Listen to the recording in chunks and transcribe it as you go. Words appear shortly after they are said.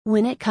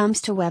When it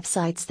comes to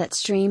websites that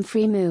stream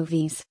free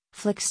movies,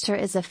 Flixtor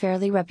is a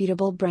fairly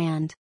reputable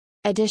brand.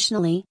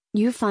 Additionally,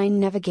 you find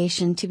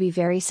navigation to be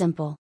very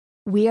simple.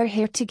 We are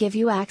here to give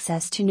you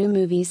access to new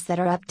movies that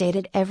are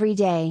updated every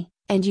day,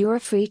 and you are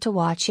free to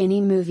watch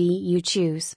any movie you choose.